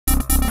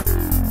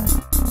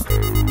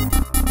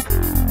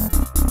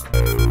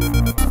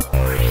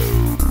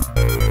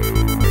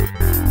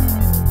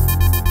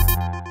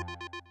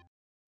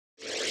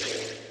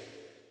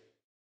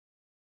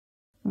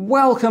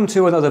Welcome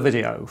to another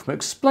video from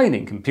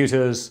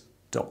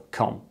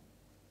explainingcomputers.com.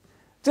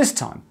 This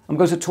time I'm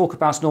going to talk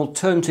about an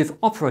alternative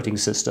operating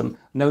system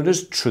known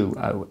as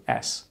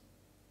TrueOS.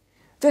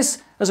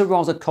 This has a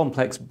rather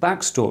complex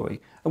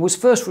backstory and was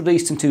first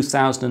released in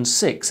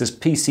 2006 as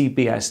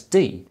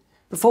PC-BSD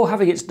before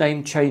having its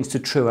name changed to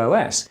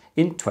TrueOS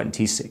in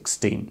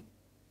 2016.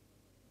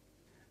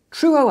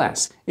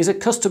 TrueOS is a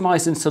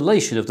customised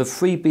installation of the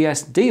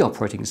FreeBSD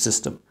operating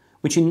system,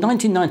 which in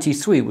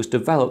 1993 was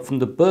developed from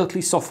the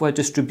Berkeley software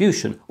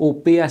distribution or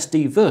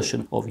BSD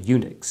version of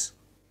Unix.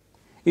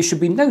 It should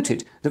be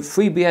noted that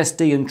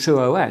FreeBSD and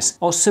TrueOS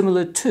are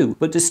similar to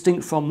but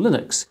distinct from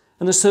Linux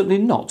and are certainly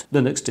not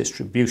Linux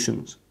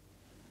distributions.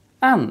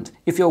 And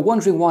if you're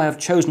wondering why I've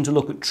chosen to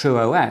look at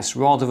TrueOS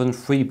rather than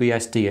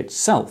FreeBSD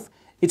itself,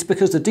 it's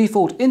because the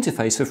default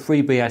interface for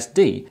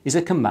FreeBSD is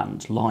a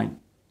command line.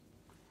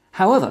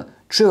 However,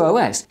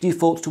 TrueOS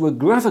defaults to a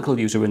graphical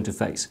user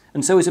interface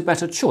and so is a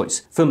better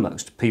choice for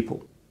most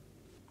people.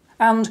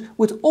 And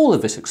with all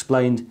of this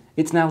explained,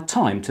 it's now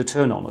time to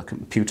turn on a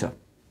computer.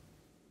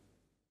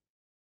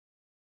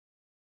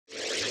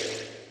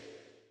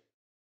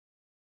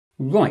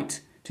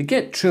 Right, to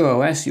get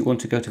TrueOS you want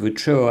to go to the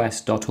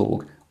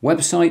trueos.org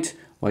website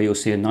where you'll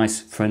see a nice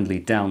friendly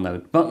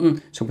download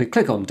button. So if we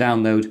click on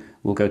download,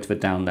 we'll go to the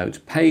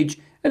download page,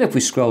 and if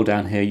we scroll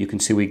down here you can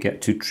see we get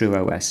to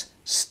TrueOS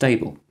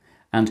stable.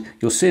 And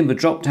you'll see in the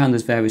drop down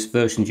there's various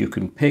versions you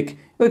can pick.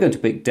 We're going to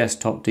pick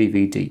desktop,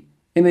 DVD,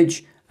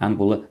 image, and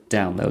we'll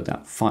download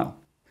that file.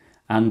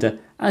 And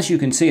as you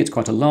can see it's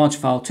quite a large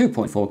file,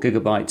 2.4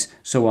 gigabytes,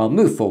 so I'll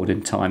move forward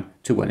in time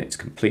to when it's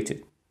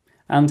completed.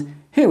 And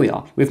here we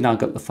are, we've now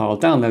got the file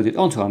downloaded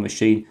onto our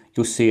machine.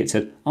 You'll see it's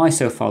an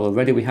ISO file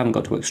already, we haven't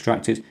got to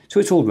extract it, so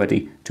it's all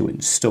ready to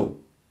install.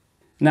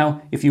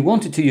 Now, if you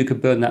wanted to, you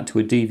could burn that to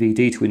a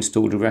DVD to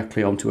install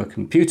directly onto a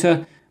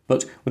computer.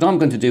 But what I'm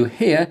going to do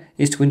here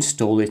is to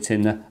install it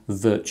in a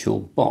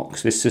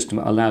VirtualBox. This system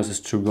allows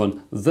us to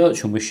run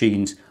virtual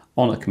machines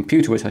on a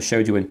computer, which I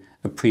showed you in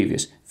a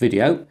previous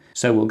video.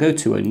 So we'll go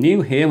to a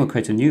new here, we'll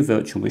create a new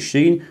virtual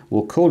machine.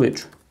 We'll call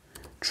it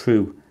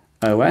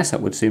TrueOS,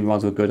 that would seem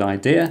rather a good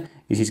idea.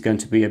 It is going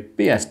to be a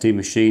BSD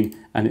machine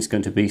and it's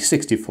going to be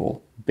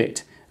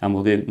 64-bit. And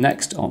we'll do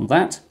next on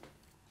that.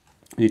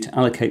 We need to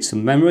allocate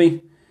some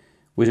memory.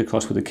 Whiz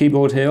across with the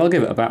keyboard here. I'll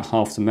give it about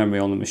half the memory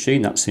on the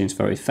machine, that seems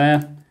very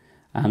fair.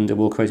 And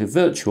we'll create a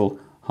virtual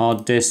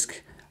hard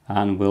disk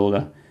and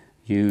we'll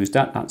use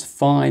that, that's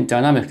fine,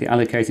 dynamically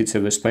allocated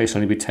so the space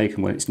will only be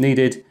taken when it's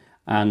needed,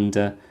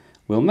 and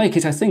we'll make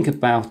it I think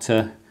about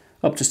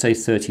up to say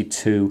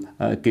 32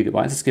 gigabytes.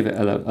 Let's give it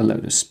a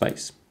load of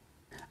space.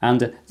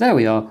 And there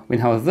we are, we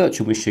now have a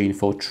virtual machine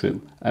for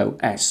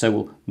TrueOS. So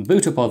we'll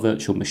boot up our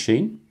virtual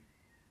machine,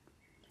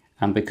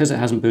 and because it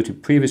hasn't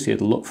booted previously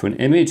it'll look for an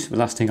image. The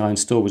last thing I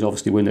installed was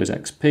obviously Windows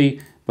XP,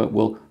 but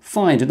we'll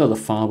find another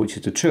file which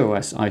is the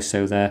TrueOS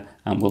ISO there,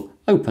 and we'll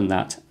open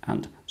that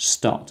and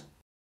start.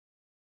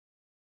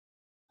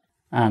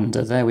 And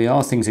there we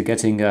are, things are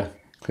getting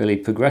clearly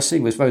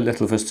progressing. There's very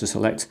little for us to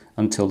select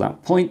until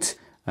that point.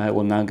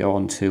 We'll now go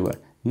on to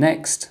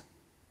next.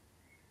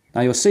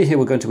 Now you'll see here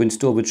we're going to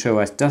install the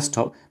TrueOS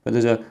desktop, but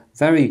there's a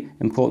very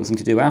important thing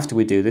to do after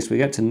we do this. We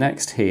get to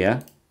next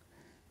here,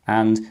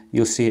 and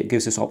you'll see it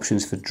gives us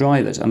options for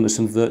drivers, and there's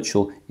some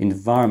virtual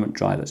environment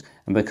drivers.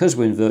 And because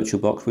we're in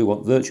VirtualBox, we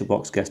want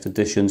VirtualBox Guest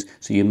Additions,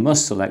 so you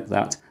must select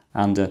that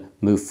and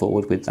move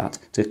forward with that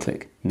to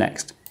click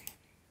Next.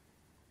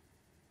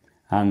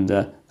 And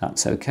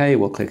that's okay,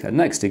 we'll click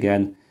Next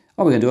again.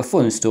 Are we going to do a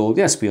full install?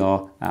 Yes we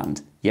are,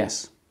 and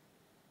yes.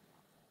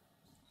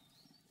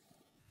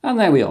 And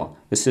there we are,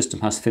 the system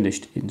has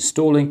finished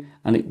installing,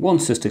 and it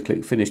wants us to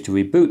click Finish to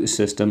reboot the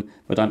system,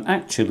 but I'm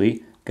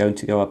actually going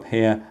to go up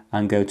here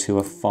and go to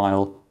a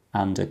File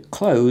and a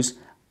Close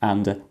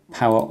and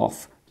power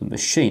off the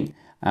machine.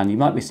 And you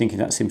might be thinking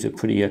that seems a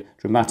pretty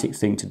dramatic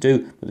thing to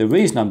do, but the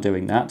reason I'm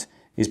doing that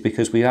is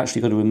because we've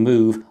actually got to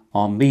remove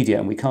our media,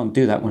 and we can't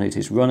do that when it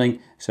is running.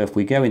 So if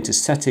we go into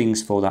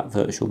Settings for that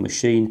virtual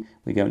machine,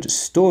 we go into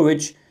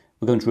Storage,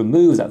 we're going to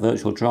remove that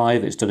virtual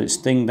drive. It's done its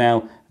thing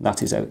now,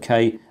 that is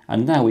okay,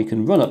 and now we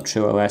can run up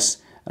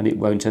TrueOS and it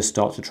won't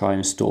start to try and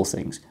install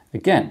things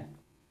again.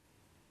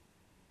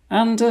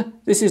 And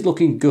this is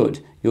looking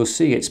good. You'll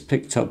see it's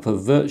picked up a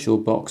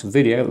VirtualBox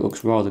video. It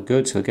looks rather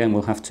good. So again,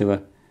 we'll have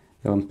to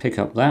go and pick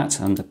up that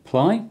and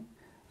apply.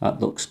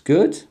 That looks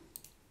good.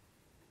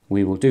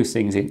 We will do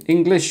things in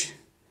English.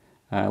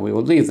 We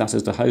will leave that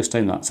as the host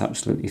name. That's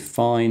absolutely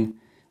fine.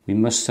 We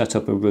must set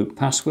up a root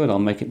password. I'll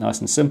make it nice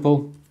and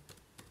simple.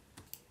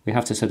 We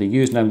have to set a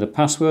username and a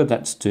password.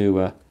 Let's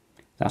do,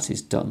 that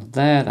is done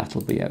there.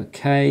 That'll be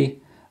okay.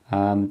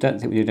 Don't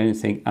think we need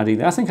anything adding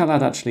there. I think I'll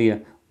add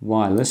actually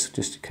wireless,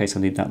 just in case I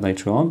need that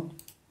later on.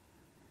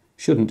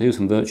 Shouldn't do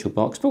some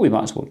VirtualBox, but we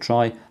might as well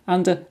try.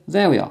 And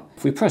there we are.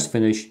 If we press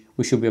finish,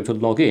 we should be able to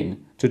log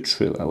in to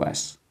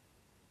TrueOS.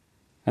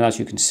 And as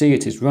you can see,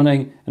 it is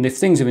running. And if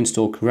things are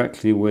installed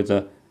correctly with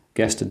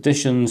guest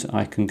additions,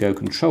 I can go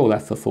Control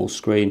F for full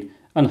screen,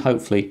 and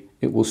hopefully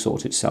it will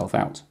sort itself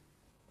out.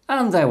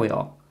 And there we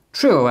are.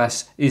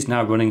 TrueOS is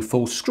now running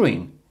full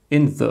screen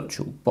in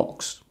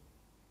VirtualBox.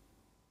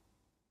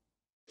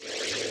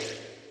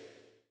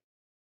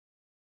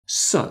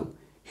 So,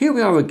 here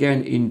we are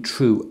again in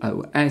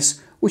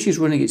TrueOS, which is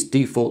running its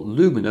default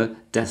Lumina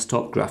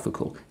desktop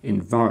graphical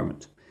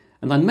environment.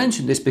 And I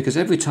mention this because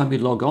every time you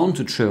log on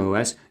to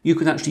TrueOS, you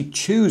can actually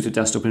choose the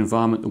desktop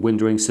environment, the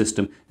windowing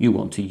system you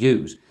want to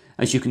use.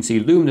 As you can see,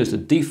 Lumina is the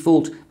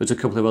default. There's a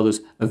couple of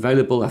others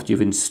available after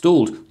you've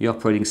installed the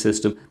operating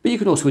system, but you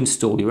can also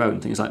install your own,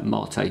 things like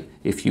Mate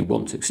if you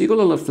want to. So you've got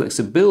a lot of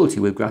flexibility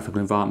with graphical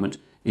environment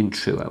in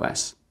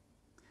TrueOS.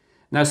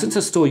 Now, since I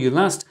saw you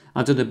last,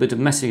 I've done a bit of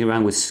messing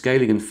around with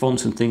scaling and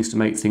fonts and things to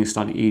make things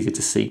slightly easier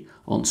to see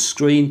on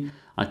screen.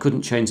 I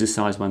couldn't change the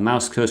size of my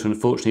mouse cursor,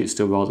 unfortunately it's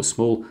still rather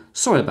small.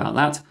 Sorry about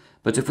that.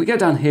 But if we go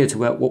down here to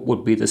what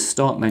would be the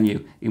start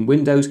menu in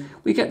Windows,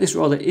 we get this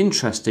rather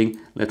interesting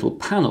little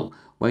panel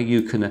where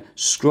you can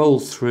scroll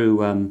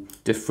through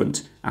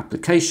different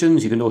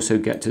applications. You can also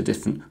get to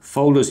different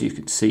folders you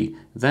can see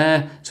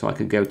there. So I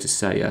could go to,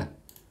 say,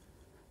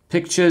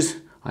 pictures.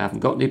 I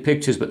haven't got any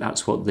pictures, but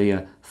that's what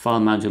the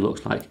file manager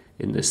looks like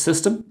in this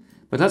system.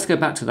 But let's go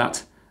back to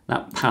that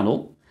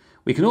panel.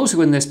 We can also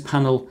in this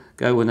panel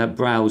go and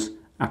browse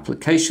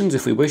applications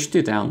if we wish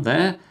to down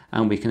there,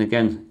 and we can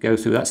again go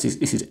through that.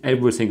 This is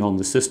everything on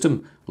the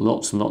system.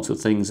 Lots and lots of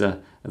things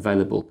are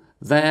available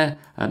there.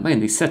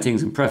 Mainly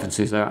settings and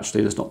preferences though.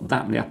 Actually, there's not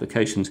that many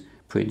applications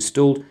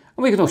pre-installed.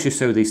 And we can also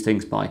show these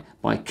things by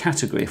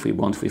category if we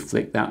want. If we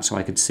flick that, so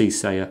I could see,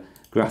 say,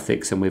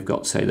 graphics, and we've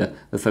got, say, the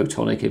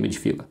photonic image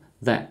viewer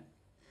there.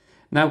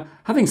 Now,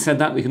 having said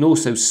that, we can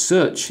also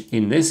search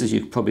in this, as you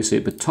can probably see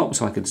at the top.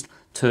 So I could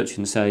search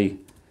in, say,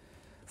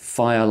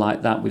 Fire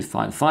like that. We'd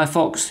find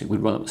Firefox. It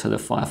would run up to the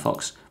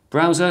Firefox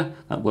browser.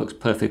 That works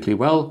perfectly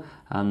well.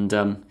 And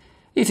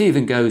it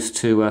even goes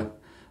to,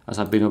 as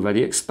I've been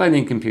already,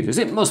 explaining computers.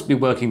 It must be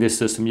working, this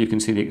system. You can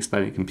see the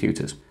explaining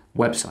computers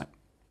website.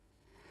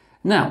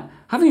 Now,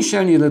 having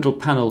shown you a little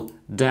panel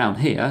down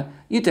here,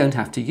 you don't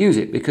have to use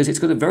it because it's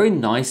got a very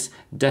nice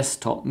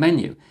desktop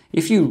menu.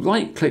 If you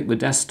right-click the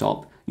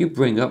desktop, you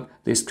bring up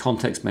this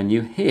context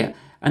menu here.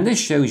 And this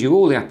shows you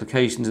all the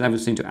applications and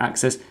everything to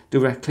access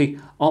directly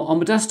on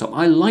the desktop.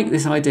 I like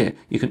this idea.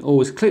 You can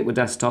always click the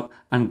desktop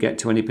and get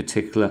to any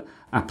particular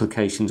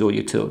applications or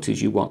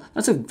utilities you want.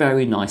 That's a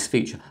very nice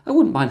feature. I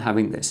wouldn't mind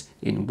having this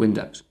in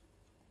Windows.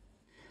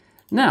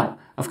 Now,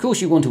 of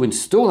course, you want to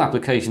install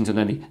applications on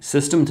any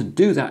system. To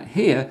do that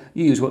here,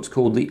 you use what's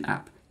called the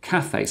App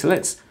Cafe. So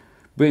let's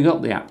bring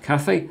up the App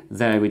Cafe.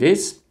 There it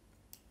is.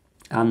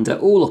 And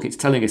oh look, it's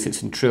telling us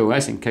it's in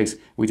TrueOS in case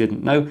we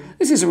didn't know.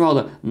 This is a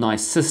rather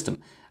nice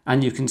system.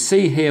 And you can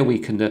see here we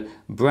can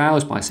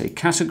browse by, say,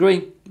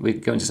 category. We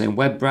can go into, say,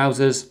 web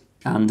browsers.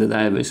 And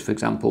there is, for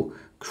example,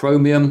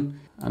 Chromium.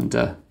 And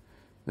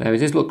there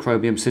it is. Look,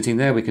 Chromium sitting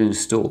there. We can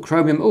install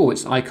Chromium. Oh,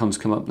 its icons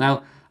come up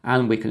now.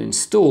 And we can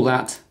install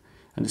that.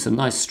 And it's a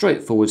nice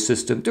straightforward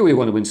system. Do we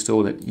want to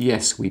install it?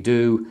 Yes, we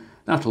do.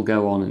 That'll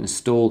go on and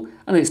install.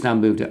 And it's now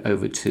moved it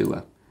over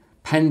to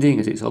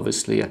pending, as it's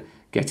obviously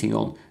getting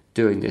on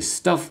doing this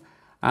stuff.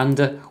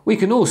 And we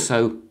can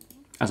also,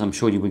 as I'm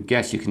sure you would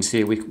guess, you can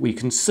see we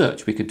can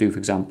search. We could do, for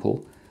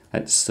example,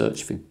 let's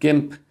search for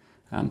GIMP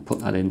and put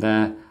that in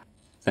there.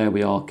 There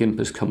we are, GIMP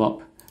has come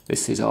up.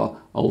 This is our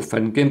old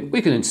friend GIMP.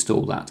 We can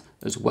install that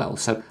as well.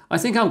 So I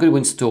think I'm going to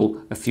install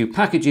a few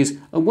packages,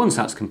 and once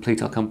that's complete,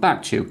 I'll come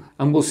back to you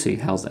and we'll see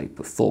how they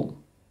perform.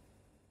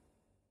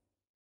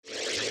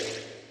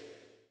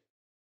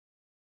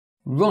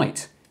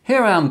 Right.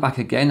 Here I am back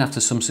again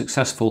after some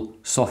successful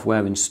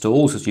software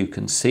installs, as you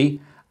can see.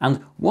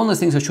 And one of the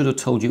things I should have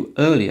told you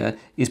earlier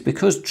is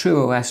because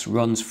TrueOS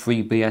runs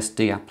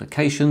FreeBSD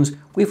applications,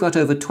 we've got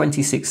over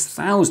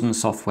 26,000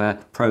 software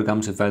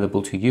programs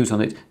available to use on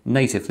it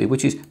natively,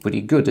 which is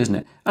pretty good, isn't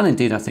it? And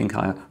indeed, I think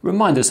I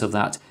remind us of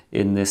that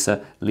in this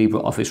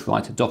LibreOffice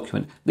Writer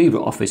document.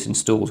 LibreOffice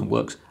installs and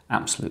works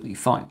absolutely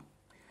fine.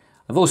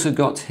 I've also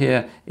got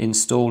here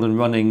installed and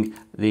running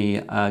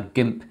the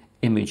GIMP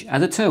image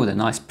editor with a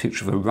nice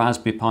picture of a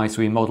Raspberry Pi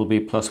 3 Model B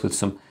Plus with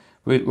some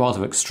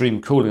rather extreme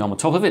cooling on the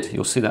top of it.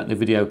 You'll see that in the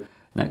video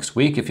next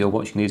week if you're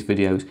watching these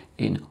videos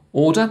in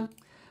order.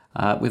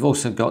 We've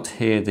also got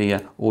here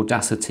the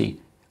Audacity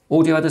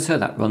audio editor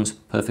that runs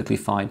perfectly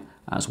fine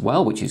as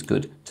well, which is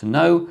good to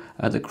know.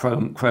 The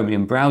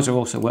Chromium browser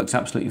also works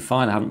absolutely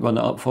fine. I haven't run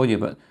it up for you,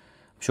 but I'm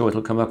sure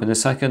it'll come up in a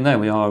second. There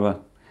we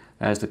are.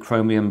 There's the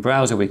Chromium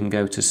browser. We can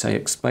go to, say,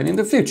 explaining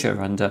the future,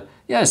 and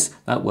yes,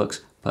 that works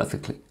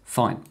perfectly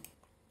fine.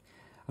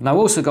 And I've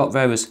also got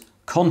various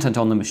content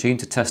on the machine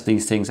to test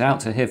these things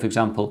out. So here, for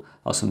example,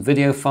 are some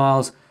video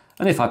files.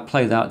 And if I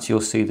play that,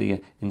 you'll see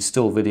the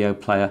install video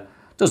player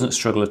doesn't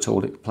struggle at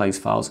all. It plays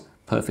files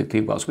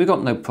perfectly well. So we've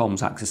got no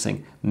problems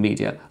accessing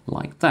media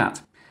like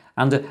that.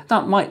 And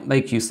that might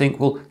make you think,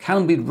 well,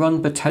 can we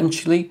run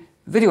potentially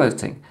video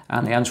editing?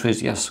 And the answer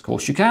is yes, of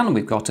course you can.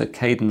 We've got a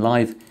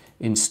Kdenlive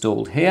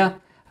installed here.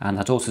 And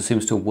that also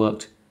seems to have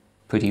worked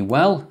pretty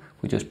well.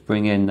 We just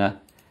bring in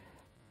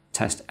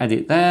test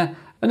edit there.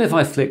 And if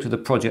I flick to the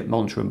project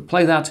monitor and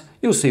play that,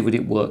 you'll see that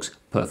it works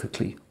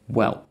perfectly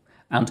well.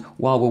 And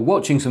while we're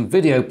watching some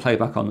video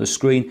playback on the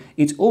screen,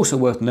 it's also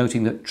worth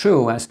noting that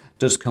TrueOS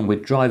does come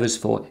with drivers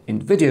for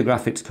NVIDIA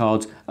graphics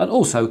cards and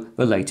also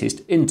the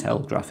latest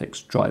Intel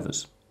graphics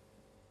drivers.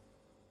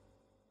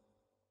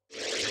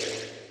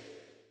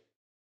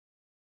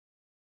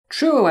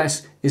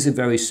 TrueOS is a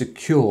very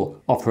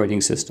secure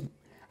operating system.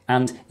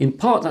 And in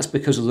part that's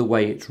because of the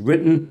way it's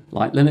written.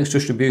 Like Linux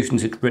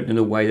distributions, it's written in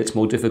a way that's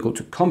more difficult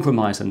to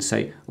compromise than,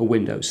 say, a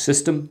Windows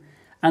system.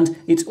 And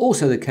it's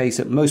also the case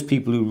that most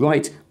people who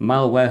write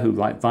malware, who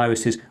write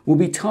viruses, will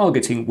be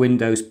targeting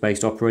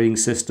Windows-based operating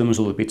systems,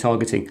 or they'll be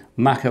targeting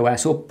Mac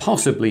OS, or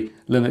possibly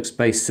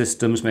Linux-based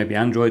systems, maybe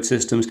Android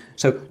systems.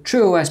 So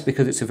TrueOS,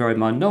 because it's a very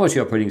minority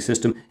operating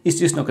system, is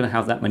just not going to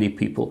have that many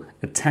people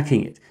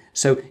attacking it.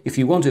 So if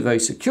you want a very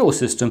secure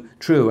system,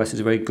 TrueOS is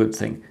a very good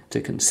thing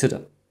to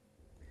consider.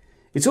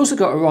 It's also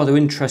got a rather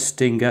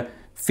interesting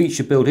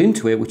feature built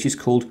into it, which is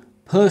called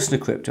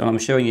PersonaCrypt. And I'm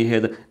showing you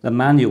here the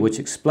manual which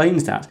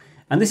explains that.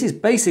 And this is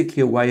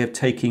basically a way of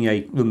taking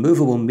a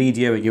removable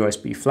media, a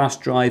USB flash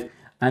drive,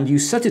 and you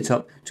set it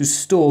up to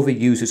store the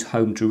user's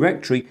home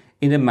directory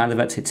in a manner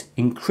that it's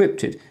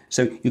encrypted.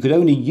 So you could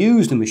only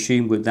use the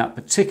machine with that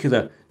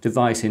particular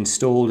device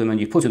installed, and then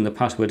you put in the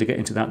password to get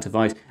into that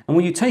device. And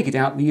when you take it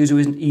out, the user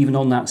isn't even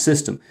on that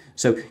system.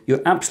 So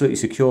you're absolutely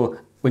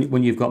secure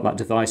when you've got that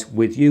device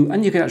with you,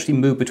 and you can actually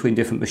move between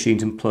different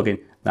machines and plug in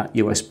that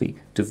USB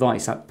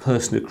device, that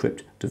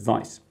PersonaCrypt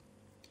device.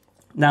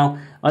 Now,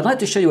 I'd like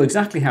to show you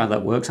exactly how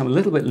that works. I'm a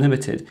little bit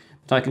limited,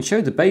 but I can show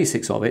you the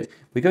basics of it.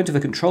 We go into the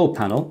control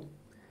panel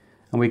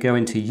and we go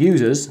into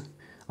users.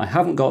 I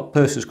haven't got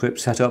PersonaCrypt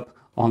set up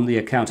on the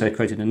account I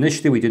created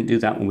initially. We didn't do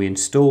that when we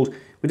installed.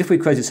 But if we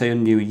created, say, a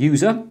new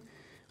user,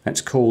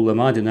 let's call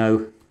them, I don't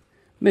know,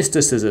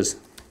 Mr. Scissors.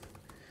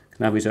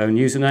 Can have his own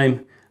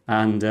username,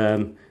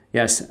 and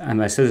yes,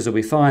 MS Scissors will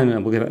be fine,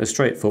 and we'll give it a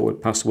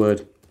straightforward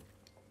password,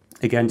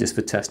 again, just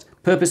for test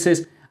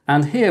purposes.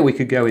 And here we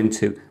could go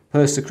into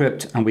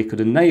PersonaCrypt and we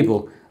could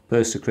enable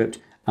PersonaCrypt,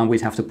 and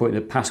we'd have to put in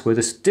a password,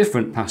 a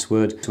different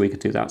password, so we could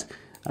do that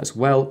as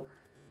well.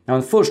 Now,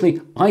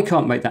 unfortunately, I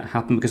can't make that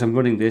happen because I'm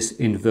running this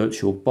in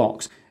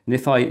VirtualBox. And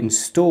if I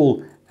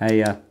install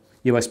a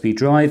USB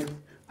drive,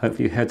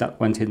 hopefully you heard that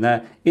went in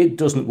there, it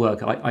doesn't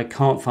work. I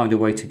can't find a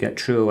way to get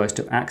TrueOS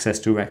to access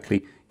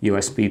directly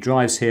USB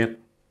drives here.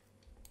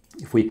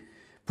 If we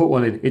put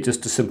one in, it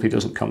just simply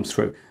doesn't come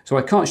through. So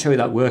I can't show you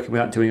that working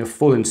without doing a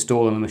full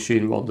install on the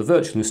machine rather than the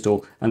virtual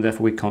install, and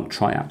therefore we can't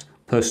try out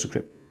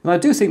PersonaCrypt. And I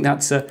do think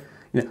that's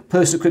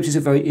PersonaCrypt is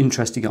a very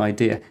interesting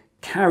idea.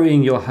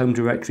 Carrying your home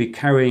directory,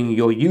 carrying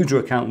your user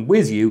account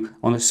with you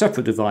on a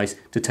separate device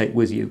to take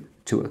with you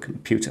to a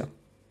computer.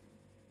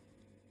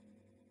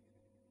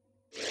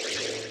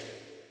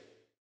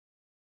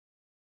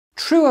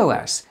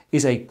 TrueOS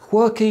is a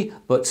quirky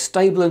but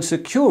stable and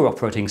secure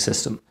operating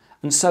system,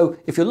 and so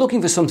if you're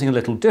looking for something a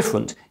little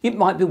different, it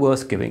might be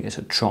worth giving it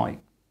a try.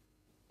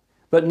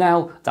 But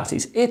now that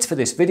is it for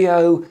this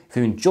video. If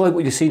you enjoyed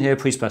what you've seen here,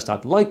 please press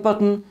that like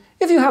button.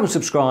 If you haven't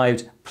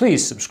subscribed,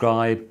 please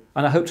subscribe,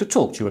 and I hope to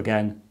talk to you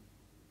again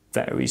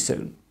very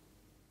soon.